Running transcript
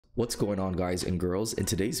What's going on, guys and girls? In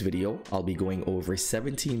today's video, I'll be going over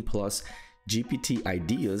 17 plus GPT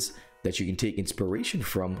ideas that you can take inspiration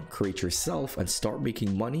from, create yourself, and start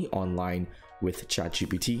making money online with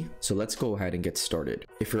ChatGPT. So let's go ahead and get started.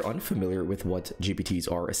 If you're unfamiliar with what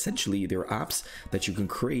GPTs are, essentially they're apps that you can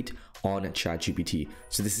create on ChatGPT.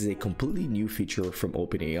 So this is a completely new feature from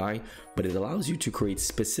OpenAI, but it allows you to create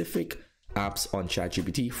specific apps on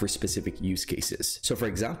ChatGPT for specific use cases. So for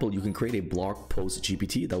example, you can create a blog post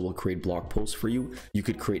GPT that will create blog posts for you. You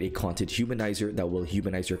could create a content humanizer that will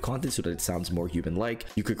humanize your content so that it sounds more human-like.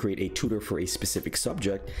 You could create a tutor for a specific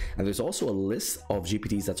subject. And there's also a list of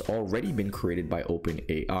GPTs that's already been created by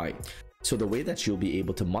OpenAI. So the way that you'll be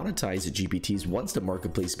able to monetize GPTs once the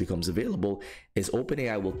marketplace becomes available is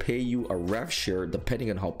OpenAI will pay you a rev share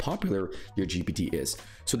depending on how popular your GPT is.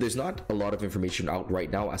 So there's not a lot of information out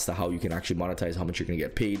right now as to how you can actually monetize, how much you're going to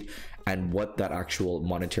get paid, and what that actual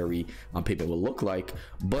monetary payment will look like.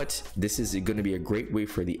 But this is going to be a great way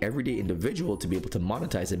for the everyday individual to be able to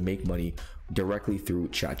monetize and make money directly through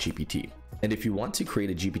ChatGPT. And if you want to create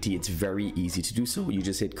a GPT, it's very easy to do so. You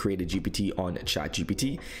just hit create a GPT on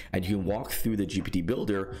ChatGPT and you can walk through the GPT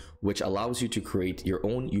builder, which allows you to create your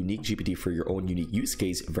own unique GPT for your own unique use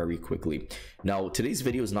case very quickly. Now, today's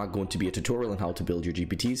video is not going to be a tutorial on how to build your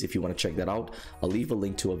GPTs. If you want to check that out, I'll leave a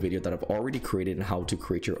link to a video that I've already created on how to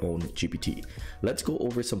create your own GPT. Let's go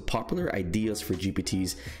over some popular ideas for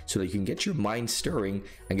GPTs so that you can get your mind stirring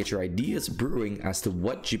and get your ideas brewing as to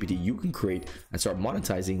what GPT you can create and start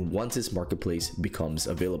monetizing once this marketplace becomes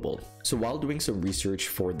available. So while doing some research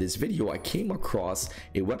for this video, I came across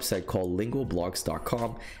a website called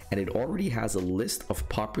lingoblogs.com, and it already has a list of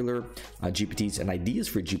popular GPTs and ideas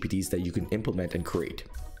for GPTs that you can implement and create.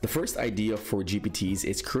 The first idea for GPTs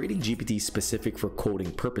is creating GPTs specific for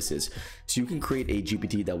coding purposes. So you can create a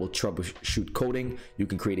GPT that will troubleshoot coding. You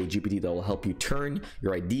can create a GPT that will help you turn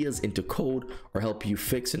your ideas into code or help you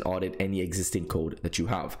fix and audit any existing code that you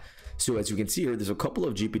have. So as you can see here, there's a couple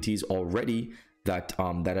of GPTs already that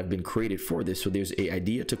have been created for this. So there's a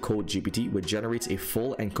idea to code GPT, which generates a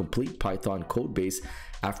full and complete Python code base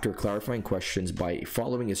after clarifying questions by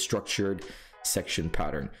following a structured section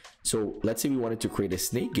pattern. So let's say we wanted to create a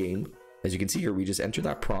snake game. As you can see here, we just enter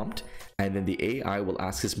that prompt and then the AI will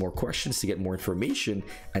ask us more questions to get more information,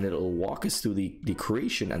 and it'll walk us through the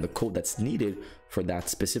creation and the code that's needed for that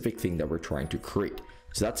specific thing that we're trying to create.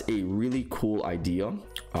 So that's a really cool idea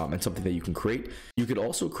and something that you can create. You could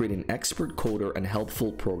also create an expert coder and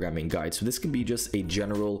helpful programming guide. So this can be just a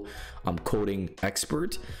general coding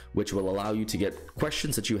expert, which will allow you to get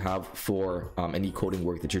questions that you have for any coding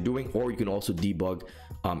work that you're doing, or you can also debug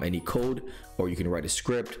any code, or you can write a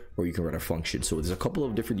script, or you can run a function. So there's a couple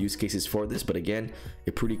of different use cases for this, but again,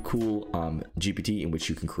 a pretty cool GPT in which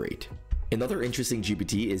you can create. Another interesting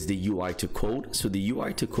GPT is the UI to code. So the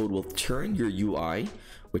UI to code will turn your UI,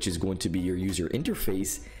 which is going to be your user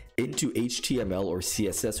interface, into HTML or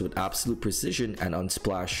CSS with absolute precision and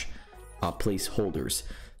unsplash placeholders.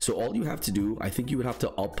 So all you have to do, I think you would have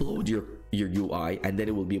to upload your UI, and then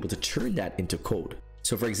it will be able to turn that into code.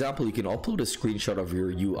 So for example, you can upload a screenshot of your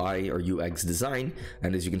UI or UX design,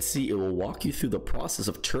 and as you can see, it will walk you through the process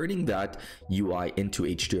of turning that UI into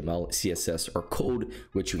HTML, CSS, or code,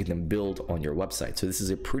 which you can then build on your website. So this is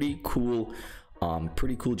a pretty cool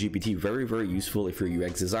GPT, very, very useful if you're a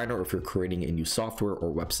UX designer or if you're creating a new software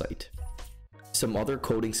or website. Some other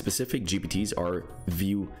coding specific GPTs are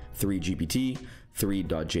Vue 3 GPT,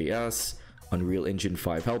 3.js, Unreal Engine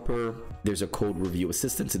 5 helper. There's a code review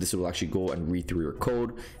assistant, so this will actually go and read through your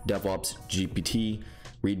code, DevOps GPT,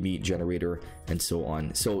 README generator, and so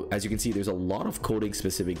on. So as you can see, there's a lot of coding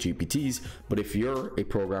specific GPTs, but if you're a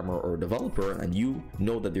programmer or a developer and you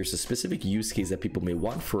know that there's a specific use case that people may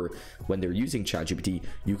want for when they're using ChatGPT,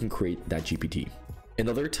 you can create that GPT.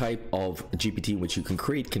 Another type of GPT which you can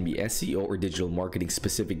create can be SEO or digital marketing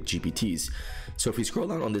specific GPTs. So if we scroll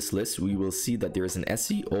down on this list, we will see that there is an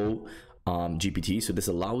SEO GPT. So this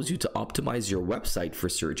allows you to optimize your website for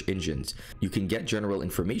search engines. You can get general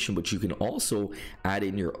information, but you can also add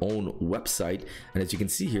in your own website. And as you can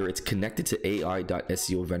see here, it's connected to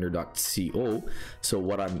ai.seovendor.co. So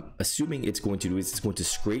what I'm assuming it's going to do is it's going to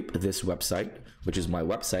scrape this website, which is my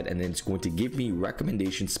website, and then it's going to give me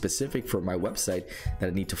recommendations specific for my website that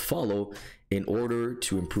I need to follow in order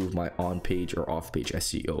to improve my on-page or off-page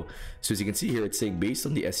SEO. So as you can see here, it's saying based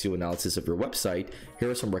on the SEO analysis of your website, here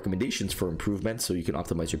are some recommendations for improvement so you can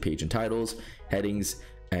optimize your page and titles, headings,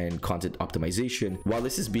 and content optimization. While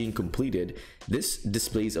this is being completed, this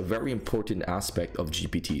displays a very important aspect of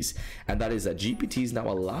GPTs, and that is that GPTs now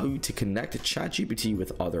allow you to connect ChatGPT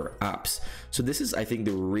with other apps. So this is, I think,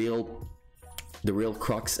 the real the real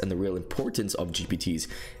crux and the real importance of GPTs.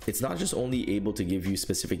 It's not just only able to give you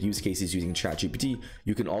specific use cases using ChatGPT,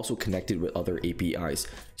 you can also connect it with other APIs.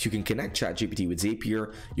 So you can connect ChatGPT with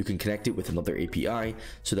Zapier, you can connect it with another API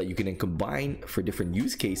so that you can then combine for different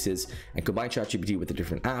use cases and combine ChatGPT with a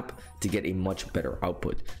different app to get a much better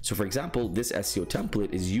output. So for example, this SEO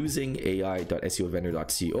template is using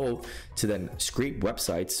ai.seovendor.co to then scrape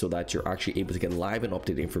websites so that you're actually able to get live and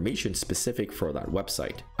updated information specific for that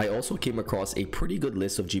website. I also came across a pretty good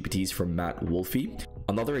list of GPTs from Matt Wolfe.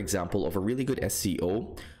 Another example of a really good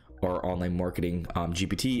SEO or online marketing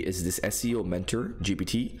GPT is this SEO Mentor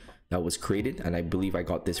GPT that was created, and I believe I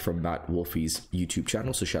got this from Matt Wolfe's YouTube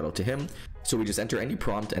channel, so shout out to him. So we just enter any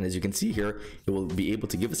prompt, and as you can see here, it will be able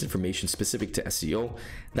to give us information specific to SEO.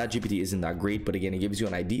 That GPT isn't that great, but again, it gives you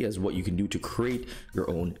an idea as what you can do to create your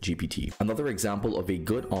own GPT. Another example of a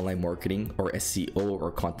good online marketing or SEO or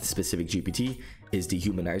content specific GPT is the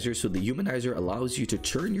Humanizer. So the Humanizer allows you to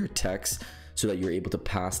turn your text so that you're able to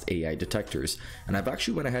pass AI detectors. And I've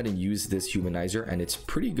actually went ahead and used this Humanizer, and it's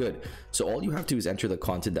pretty good. So all you have to do is enter the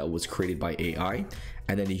content that was created by AI,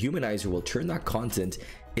 and then the Humanizer will turn that content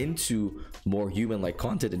into more human-like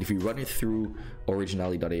content. And if you run it through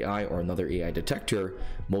originality.ai or another AI detector,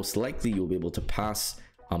 most likely you'll be able to pass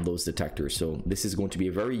those detectors. So this is going to be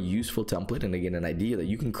a very useful template, and again, an idea that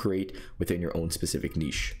you can create within your own specific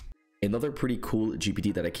niche. Another pretty cool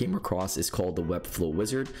GPT that I came across is called the Webflow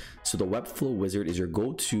Wizard. So the Webflow Wizard is your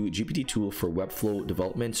go-to GPT tool for Webflow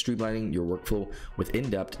development, streamlining your workflow with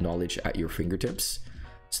in-depth knowledge at your fingertips.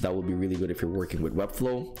 So that will be really good if you're working with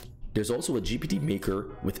Webflow. There's also a GPT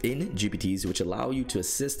maker within GPTs which allow you to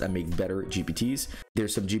assist and make better GPTs.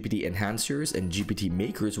 There's some GPT enhancers and GPT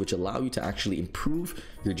makers which allow you to actually improve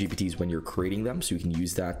your GPTs when you're creating them. So you can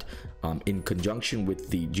use that in conjunction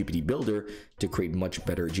with the GPT builder to create much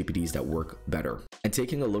better GPTs that work better. And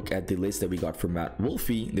taking a look at the list that we got from Matt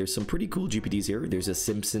Wolfe, there's some pretty cool GPTs here. There's a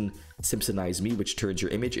Simpsonize Me, which turns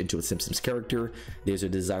your image into a Simpsons character. There's a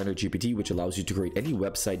Designer GPT, which allows you to create any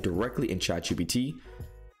website directly in ChatGPT.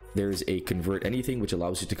 There's a Convert Anything, which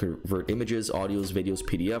allows you to convert images, audios, videos,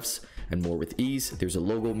 PDFs, and more with ease. There's a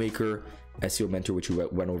Logo Maker, SEO Mentor, which we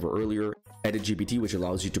went over earlier, Edit GPT, which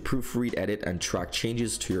allows you to proofread, edit, and track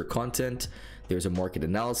changes to your content. There's a Market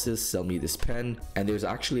Analysis, Sell Me This Pen, and there's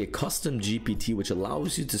actually a Custom GPT, which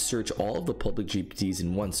allows you to search all of the public GPTs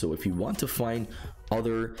in one. So if you want to find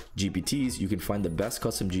other GPTs, you can find the best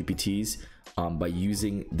custom GPTs by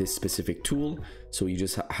using this specific tool. So you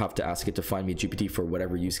just have to ask it to find me a GPT for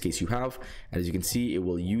whatever use case you have, and as you can see, it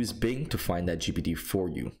will use Bing to find that GPT for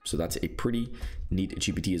you. So that's a pretty neat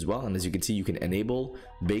GPT as well. And as you can see, you can enable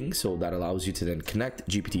Bing, so that allows you to then connect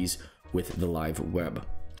GPTs with the live web.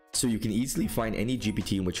 So you can easily find any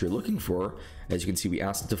GPT in which you're looking for. As you can see, we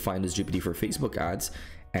asked it to find this GPT for Facebook ads,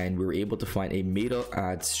 and we were able to find a meta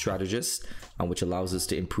ads strategist, which allows us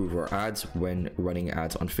to improve our ads when running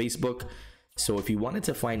ads on Facebook. So if you wanted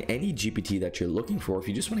to find any GPT that you're looking for, if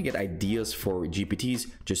you just want to get ideas for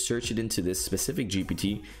GPTs, just search it into this specific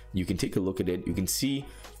GPT. You can take a look at it. You can see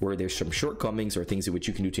where there's some shortcomings or things in which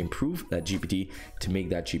you can do to improve that GPT to make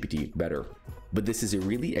that GPT better. But this is a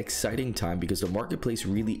really exciting time because the marketplace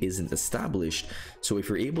really isn't established. So if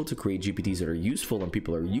you're able to create GPTs that are useful and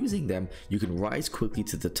people are using them, you can rise quickly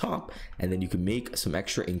to the top, and then you can make some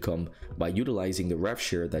extra income by utilizing the rev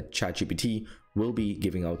share that ChatGPT will be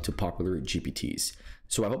giving out to popular GPTs.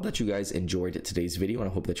 So I hope that you guys enjoyed today's video, and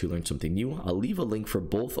I hope that you learned something new. I'll leave a link for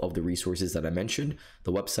both of the resources that I mentioned,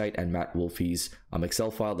 the website and Matt Wolfe's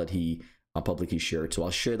Excel file that he publicly shared. So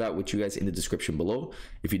I'll share that with you guys in the description below.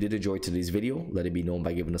 If you did enjoy today's video, let it be known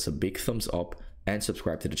by giving us a big thumbs up and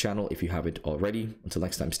subscribe to the channel if you haven't already. Until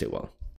next time, stay well.